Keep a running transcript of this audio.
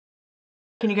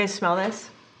Can you guys smell this?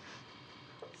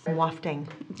 I'm wafting.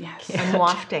 Yes. I'm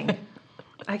wafting.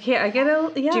 I can't. I get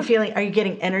a. Yeah. Do you feel like, are you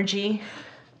getting energy?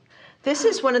 This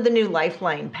is one of the new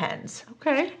Lifeline pens.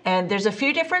 Okay. And there's a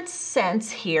few different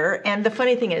scents here. And the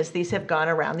funny thing is, these have gone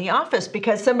around the office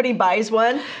because somebody buys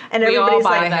one and We all everybody's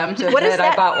buy like, them. what is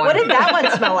that? I bought one. What did that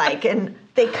one smell like? And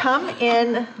they come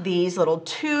in these little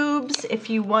tubes if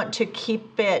you want to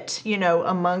keep it, you know,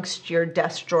 amongst your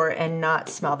desk drawer and not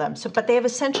smell them. So, but they have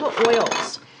essential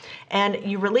oils. And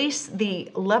you release the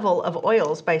level of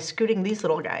oils by scooting these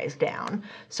little guys down.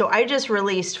 So I just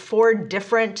released 4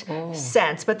 different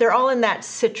scents, but they're all in that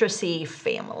citrusy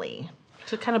family.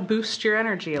 To kind of boost your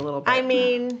energy a little bit. I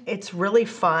mean, it's really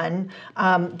fun.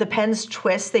 The pens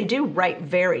twist. They do write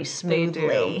very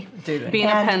smoothly. Being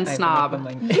a pen snob.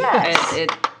 Yes.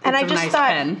 It's and I a just nice thought,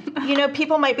 pen. you know,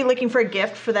 people might be looking for a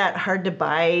gift for that hard to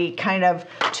buy, kind of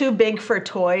too big for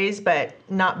toys, but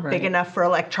not big enough for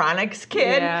electronics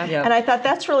kid. Yeah. Yep. And I thought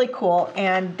that's really cool.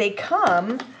 And they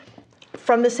come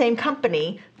from the same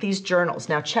company, these journals.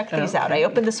 Now check these out. I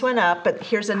opened this one up, but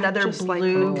here's another just like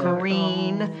blue, the color.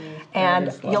 green,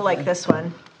 and you'll like this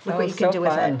one. Look what you can do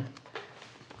with it.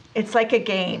 It's like a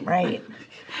game, right?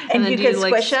 And then you do can you,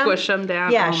 like, squish them. squish them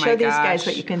down? Yeah, Oh show my these guys gosh.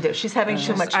 what you can do. She's having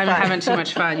too much fun. I'm having too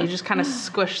much fun. You just kind of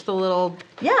squish the little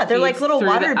Yeah, they're like beads little through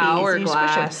water the beads. And you squish them.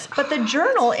 hourglass. But the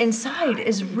journal inside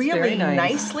is really very nice.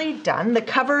 nicely done. The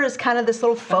cover is kind of this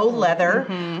little faux leather.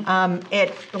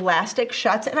 It elastic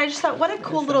shuts, and I just thought, what a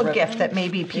cool little gift that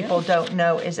maybe people don't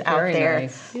know is out Very there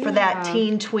nice. for that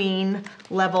teen tween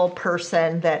level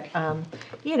person that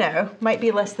you know might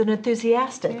be less than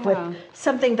enthusiastic with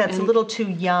something that's a little too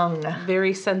young.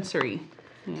 very sensory.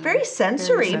 Very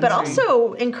sensory, but sensory.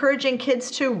 also encouraging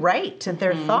kids to write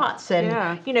their thoughts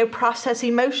and you know process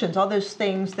emotions, all those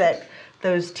things that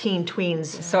those teen tweens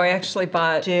So I actually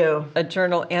bought do. a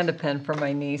journal and a pen for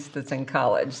my niece that's in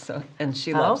college, and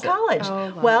she Oh, loves it.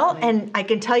 college. Well, and I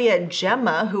can tell you,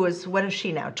 Gemma, who is, what is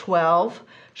she now, 12?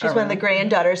 She's one of the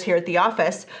granddaughters here at the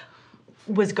office,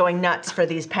 was going nuts for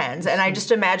these pens. And I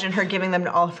just imagine her giving them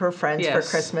to all of her friends for Yes.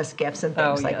 Christmas gifts and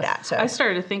things like yes. that. So I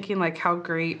started thinking like how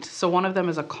great. So one of them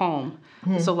is a calm.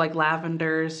 So like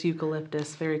lavenders,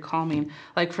 eucalyptus, very calming.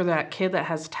 Like for that kid that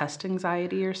has test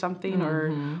anxiety or something, or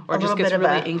A just little gets bit of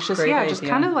really a anxious. great Yeah, just idea.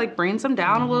 kind of like brings them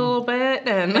down a little bit.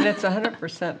 And And it's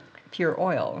 100% pure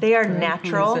oil. they are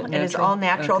natural. Is it It is natural? all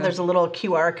natural. Okay. There's a little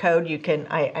QR code you can,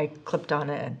 I clipped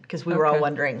on it because we were all Okay.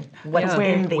 wondering what's Yeah.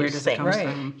 in these where does it things. come Right.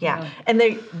 from? Yeah. And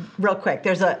they, real quick,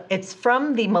 it's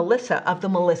from the Melissa of the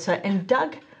Melissa and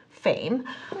Doug fame.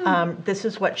 This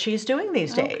is what she's doing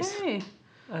these days. Okay.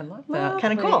 I love that.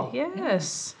 Kinda cool.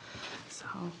 Yes. So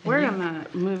we're gonna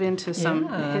move into some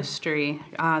Yeah. history.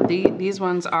 These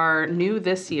ones are new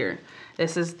this year.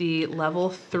 This is the level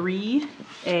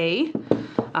 3A,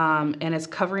 and it's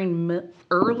covering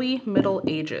early Middle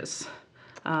Ages.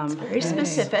 Very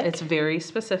specific. It's very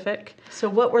specific. So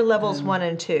what were levels 1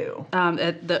 and 2?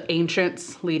 At the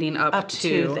ancients leading up to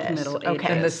to this. Middle Okay. Ages.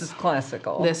 And this is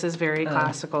classical. This is very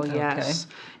classical, okay. yes.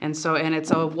 And so, and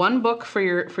it's a one book for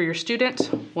your student,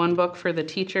 one book for the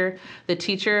teacher. The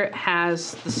teacher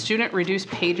has the student reduce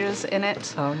pages in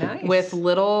it. Oh, nice. With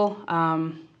little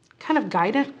kind of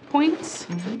guidance points.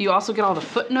 You also get all the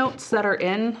footnotes that are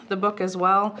in the book as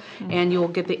well, and you'll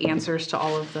get the answers to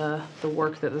all of the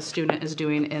work that the student is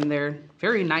doing in their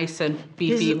very nice and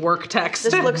beefy work text.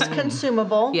 This looks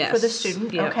consumable Yes. for the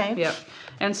student. Yep, Okay. Yep.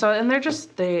 And so, and they're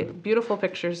just the beautiful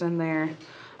pictures in there.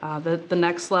 The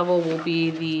next level will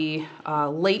be the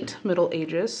late Middle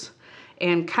Ages.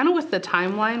 And kind of with the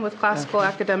timeline with Classical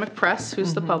Academic Press,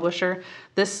 who's the publisher,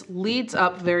 this leads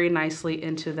up very nicely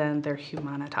into then their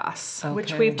Humanitas.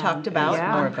 Which we've talked about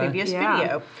Yeah. on a previous Yeah.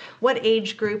 video. What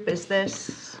age group is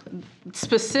this?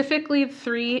 Specifically,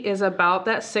 3 is about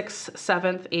that 6th,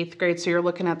 7th, 8th grade. So you're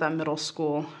looking at that middle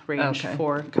school range Okay.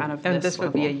 for kind of And this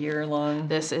would be a level. year long?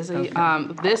 This is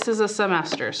a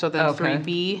semester. So then Okay.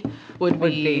 3B would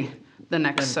be the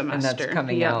next semester. and that's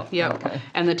coming Yep, out. Yep. Okay.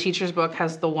 And the teacher's book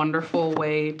has the wonderful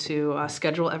way to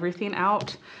schedule everything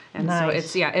out. And so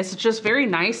Nice. it's just very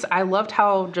nice. I loved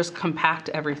how just compact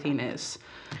everything is.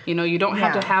 You know, you don't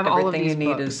have Yeah. to have all of Everything these you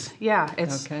need books. is- Yeah,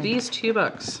 it's Okay. these 2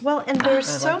 books. Well, and there's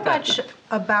so like that. much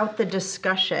about the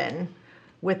discussion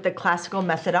with the classical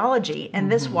methodology,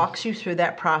 and this walks you through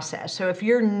that process. So if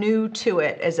you're new to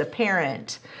it as a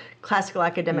parent, Classical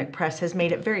Academic Press has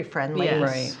made it very friendly. Yes.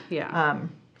 Right. Yeah.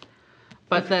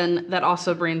 But then that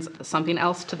also brings something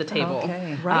else to the table.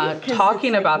 Okay. Right, 'cause Talking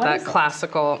it's like, about what that is it?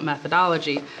 classical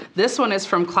methodology. This one is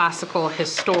from Classical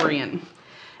Historian.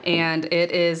 And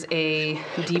it is a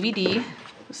DVD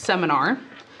seminar.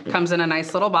 Comes in a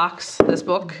nice little box, this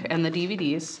book and the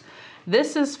DVDs.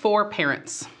 This is for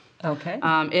parents. Okay.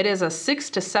 It is a 6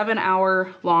 to 7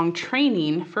 hour long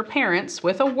training for parents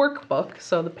with a workbook.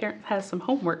 So the parent has some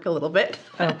homework a little bit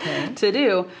to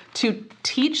do to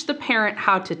teach the parent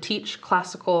how to teach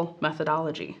classical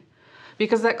methodology.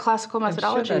 Because that classical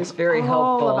methodology is very all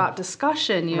helpful. about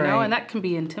discussion, you know, Right. and that can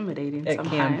be intimidating It sometimes.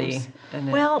 can be.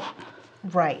 And Well,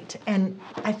 right. And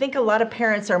I think a lot of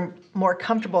parents are more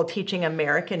comfortable teaching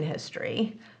American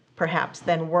history, perhaps,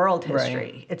 than world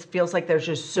history. It feels like there's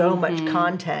just so much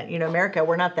content. You know, America,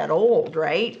 we're not that old,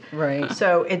 right? Right.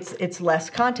 So it's less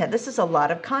content. This is a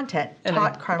lot of content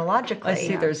taught chronologically. I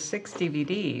see there's 6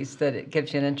 DVDs that it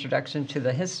gives you an introduction to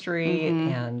the history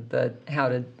and how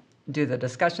to do the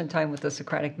discussion time with the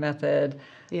Socratic method,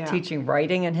 teaching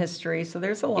writing and history. So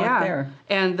there's a lot there.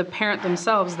 And the parent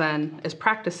themselves then is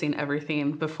practicing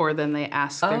everything before then they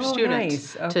ask their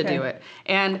students to do it.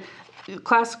 And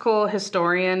classical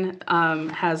historian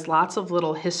has lots of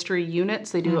little history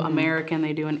units. They do American,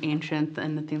 they do an ancient,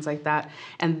 and things like that.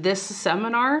 And this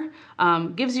seminar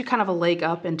gives you kind of a leg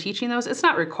up in teaching those. It's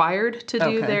not required to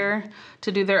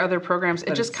do their other programs.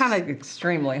 But it just kind of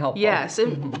extremely helpful. Yes.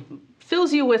 It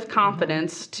fills you with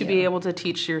confidence to be able to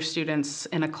teach your students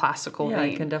in a classical vein.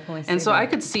 I can definitely see And so that. I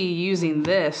could see using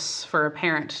this for a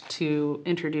parent to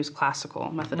introduce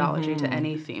classical methodology to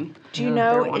anything. Do you they're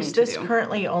know, wanting is to this do.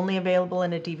 currently only available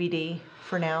in a DVD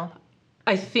for now?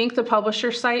 I think the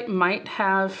publisher site might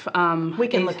have We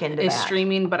can look into that.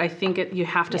 streaming, but I think you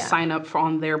have to Yeah. sign up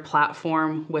on their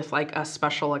platform with like a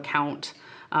special account.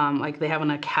 Like they have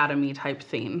an academy type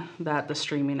thing that the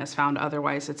streaming is found.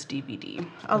 Otherwise, it's DVD.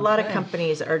 A lot of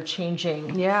companies are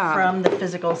changing Yeah. from the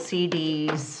physical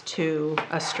CDs to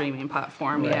A streaming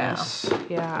platform, yes.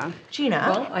 Yeah. Gina.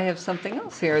 Well, I have something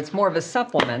else here. It's more of a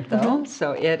supplement, though.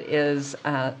 So it is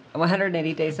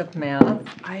 180 Days of Math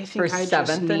I for think I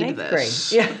just 7th and need 8th this.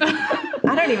 grade. Yeah.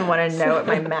 I don't even want to know at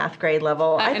my math grade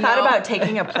level. I thought know. about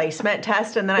taking a placement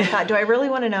test, and then I thought, do I really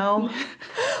want to know?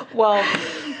 Well,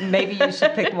 maybe you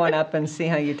should pick one up and see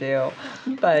how you do.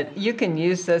 But you can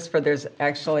use this there's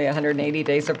actually 180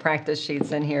 days of practice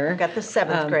sheets in here. Got the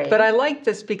 7th grade. But I like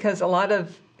this because a lot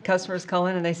of customers call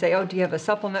in and they say, oh, do you have a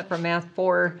supplement for math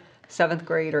for 7th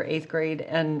grade or 8th grade?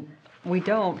 And we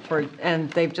don't and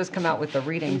they've just come out with the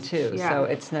reading too. Yeah. So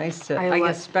it's nice to, I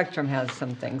guess Spectrum has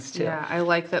some things too. Yeah, I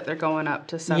like that they're going up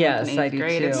to 7th Yes, and I 8th do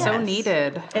grade. too. It's so Yes.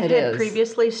 needed. It It had is.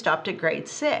 previously stopped at grade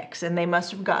 6, and they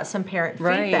must have got some parent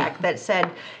Right. feedback that said,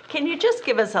 can you just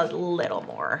give us a little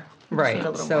more? Just Right, need a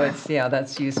little so more.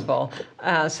 that's useful.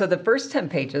 So the first 10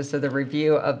 pages are the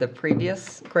review of the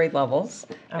previous grade levels,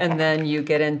 Okay. and then you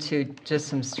get into just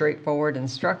some straightforward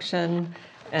instruction,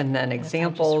 and then If I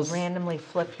examples. just randomly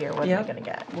flip here, what am I Yep. going to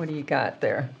get? What do you got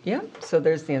there? Yep, so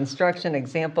there's the instruction,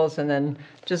 examples, and then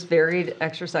just varied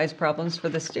exercise problems for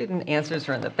the student. Answers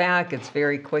are in the back. It's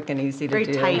very quick and easy to Very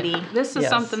do. tidy. This is Yes.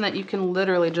 something that you can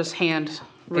literally just hand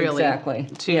really Exactly.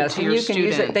 to, Yes, to and your you can student.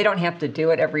 use it. They don't have to do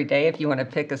it every day if you want to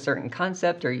pick a certain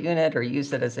concept or unit or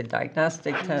use it as a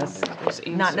diagnostic test. Those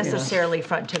Not answers. necessarily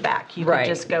front to back. You Right.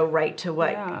 could just go right to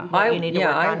what, Yeah. what you need to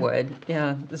work on. I would.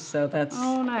 Yeah, so that's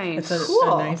Oh, nice. it's a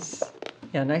Cool.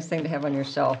 nice thing to have on your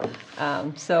shelf.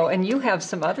 And you have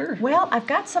some other. Well, I've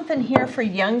got something here for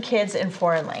young kids in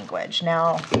foreign language.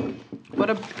 Now, What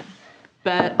a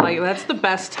that's the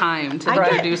best time to I get-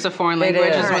 introduce a foreign It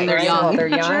language is. is when they're Right. young. They're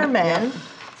young. German,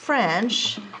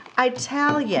 French,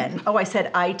 Italian. Oh, I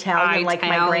said Italian like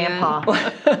my Italian.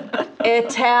 grandpa.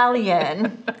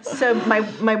 Italian. So my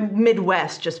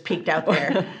Midwest just peeked out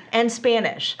there. And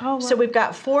Spanish. Oh, wow. So we've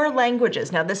got 4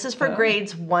 languages. Now this is for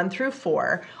grades 1 through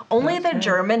 4. Only the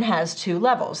German has 2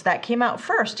 levels. That came out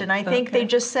first. And I think they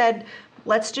just said,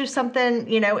 let's do something,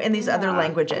 in these other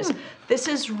languages. This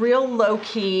is real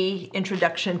low-key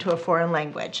introduction to a foreign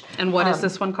language. And what is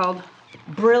this one called?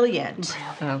 Brilliant.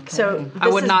 Okay. So I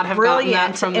this would is not have gotten that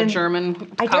brilliant from the in-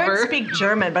 German I cover. don't speak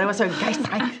German, but I was so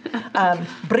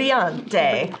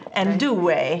brillante and due.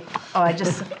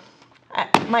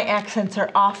 My accents are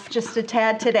off just a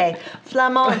tad today.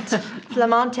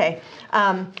 Flamante.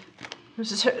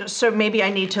 So maybe I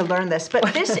need to learn this.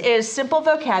 But this is simple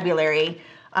vocabulary.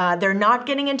 They're not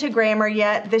getting into grammar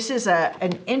yet. This is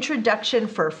an introduction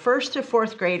for 1st to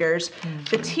 4th graders.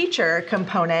 The teacher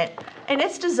component, and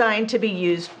it's designed to be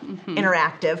used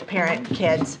interactive, parent,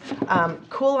 kids,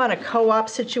 cool on a co-op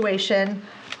situation.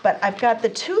 But I've got the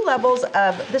 2 levels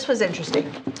of, this was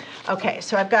interesting. Okay,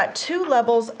 so I've got 2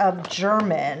 levels of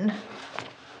German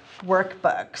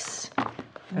workbooks.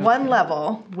 one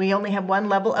level. We only have one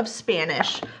level of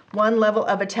Spanish, one level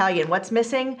of Italian. What's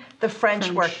missing? The French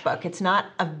workbook. It's not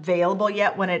available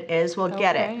yet. When it is, we'll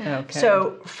get it. Okay.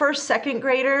 So first, second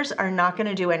graders are not going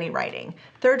to do any writing.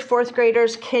 Third, fourth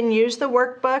graders can use the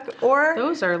workbook, or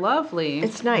Those are lovely.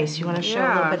 it's nice. You want to show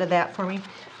a little bit of that for me?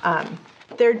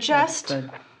 They're just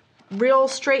real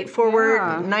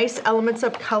straightforward, nice elements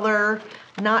of color,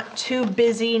 not too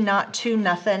busy, not too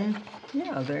nothing.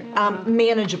 Yeah, they're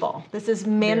Manageable. This is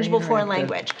manageable foreign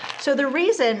language. So the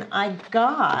reason I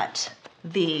got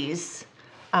these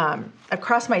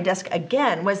across my desk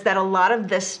again was that a lot of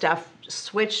this stuff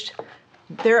switched.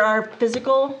 There are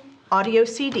physical audio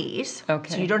CDs,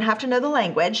 so you don't have to know the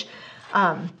language.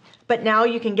 But now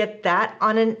you can get that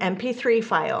on an MP3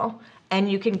 file, and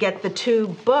you can get the 2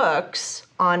 books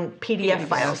on PDF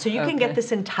files. So you can get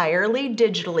this entirely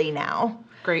digitally now.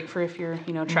 Great for if you're,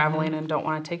 traveling and don't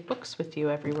want to take books with you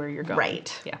everywhere you're going.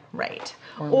 Right. Yeah. Right.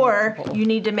 Or you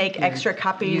need to make extra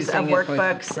copies of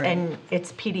workbooks, and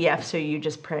it's PDF, so you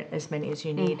just print as many as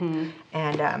you need.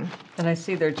 And I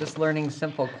see they're just learning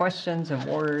simple questions and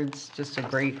words. Just a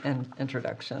great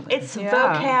introduction. it's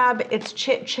vocab, it's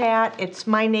chit chat, it's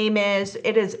my name is.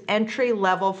 It is entry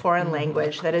level foreign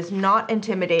language that is not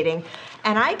intimidating.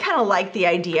 And I kind of like the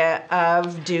idea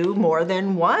of do more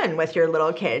than one with your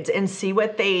little kids and see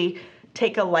what they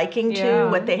take a liking to,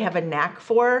 what they have a knack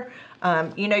for.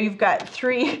 You've got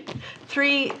three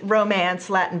Romance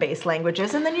Latin-based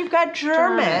languages, and then you've got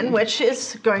German, which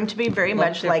is going to be very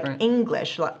much like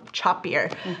English,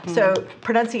 choppier. So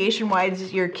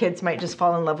pronunciation-wise, your kids might just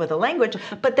fall in love with the language,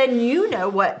 but then you know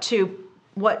what to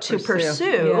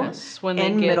pursue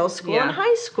in middle school and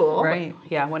high school. Right.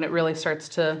 Yeah, when it really starts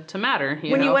to matter.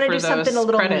 When you want to do something a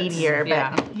little credits. meatier.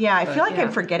 But I feel like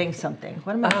I'm forgetting something.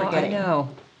 What am I forgetting? I know.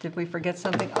 Did we forget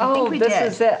something? I think we this did.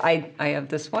 is it. I have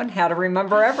this one, how to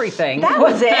remember everything. That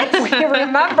was it. We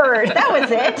remembered. That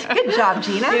was it. Good job,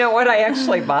 Gina. You know what? I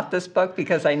actually bought this book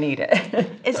because I need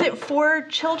it. Is it for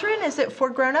children? Is it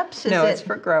for grown-ups? No, it's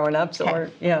for grown-ups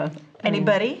or,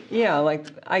 Anybody? Yeah, like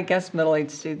I guess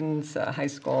middle-aged students, high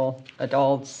school,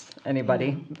 adults,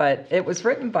 anybody. But it was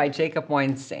written by Jacob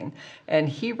Weinstein, and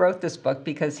he wrote this book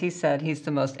because he said he's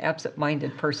the most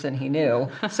absent-minded person he knew.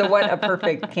 So what a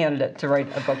perfect candidate to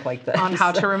write a book like this. On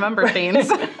how to remember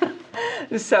things.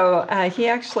 So he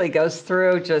actually goes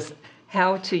through just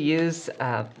how to use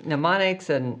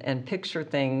mnemonics and picture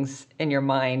things in your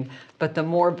mind, but the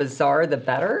more bizarre, the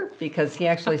better, because he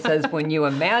actually says when you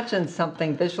imagine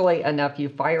something visually enough, you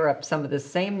fire up some of the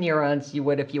same neurons you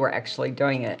would if you were actually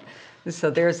doing it. So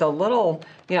there's a little,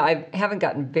 I haven't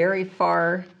gotten very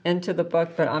far into the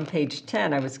book, but on page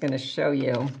 10, I was going to show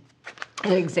you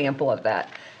an example of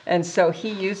that. And so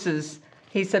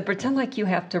he said, pretend like you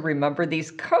have to remember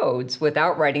these codes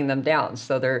without writing them down.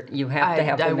 So you have to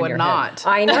have them in your head. I would not.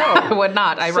 I know. I would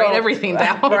not. I write everything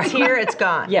down. It's here, it's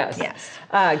gone. Yes.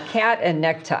 Cat and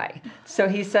necktie. So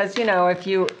he says, if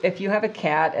you have a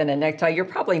cat and a necktie, you're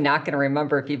probably not going to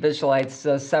remember if you visualize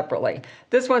those separately.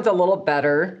 This one's a little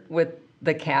better with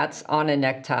the cats on a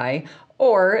necktie,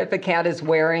 or if a cat is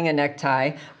wearing a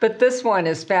necktie. But this one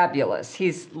is fabulous.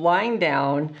 He's lying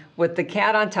down with the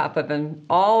cat on top of him,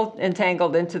 all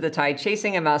entangled into the tie,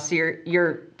 chasing a mouse. So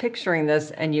you're picturing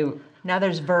this, and now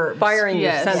there's verbs. Firing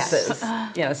your senses.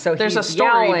 Yeah, so there's he's a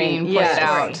story yelling. being played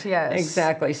out. Yes,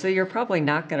 exactly. So you're probably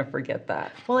not going to forget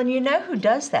that. Well, and you know who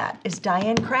does that is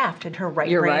Diane Kraft and her right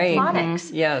brain phonics.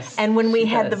 Yes. And when we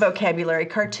had the vocabulary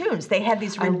cartoons, they had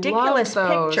these ridiculous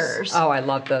pictures. Oh, I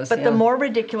love those. But the more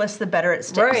ridiculous, the better it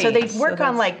sticks. Right. So they work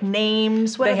on like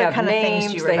names. What other kind of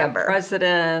things do you remember? They have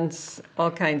presidents, all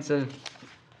kinds of,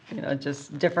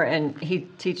 just different. And he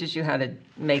teaches you how to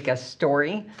make a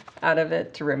story out of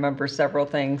it to remember several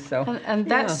things. So and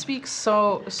that speaks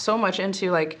so much into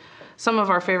like some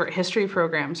of our favorite history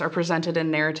programs are presented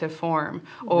in narrative form,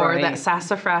 or that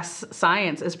sassafras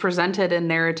science is presented in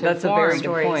narrative form. That's a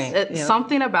very good point. It's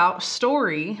something about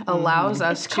story allows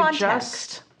us to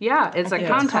context. It's a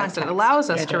context. It allows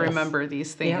us to remember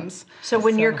these things. Yep. So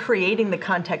when you're creating the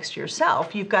context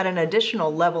yourself, you've got an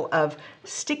additional level of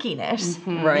stickiness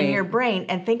in your brain.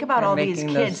 And think about all these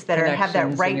kids that have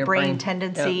that right brain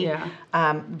tendency,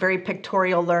 very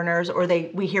pictorial learners, or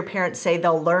we hear parents say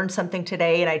they'll learn something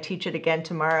today and I teach it again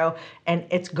tomorrow, and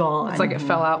it's gone. It's like it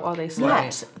fell out while they slept.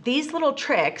 Yes, these little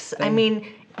tricks,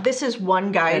 this is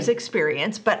one guy's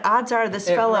experience, but odds are this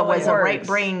fella was a right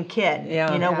brain kid,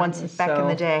 once back in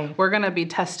the day. We're going to be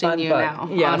testing you now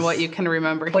on what you can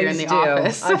remember here in the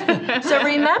office. So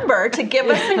remember to give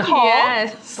us a call.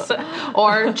 Yes.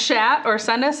 Or chat or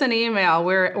send us an email.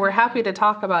 We're happy to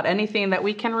talk about anything that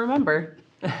we can remember.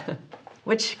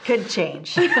 Which could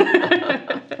change.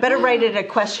 Better write it a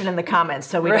question in the comments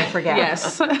so we don't forget.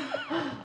 Yes.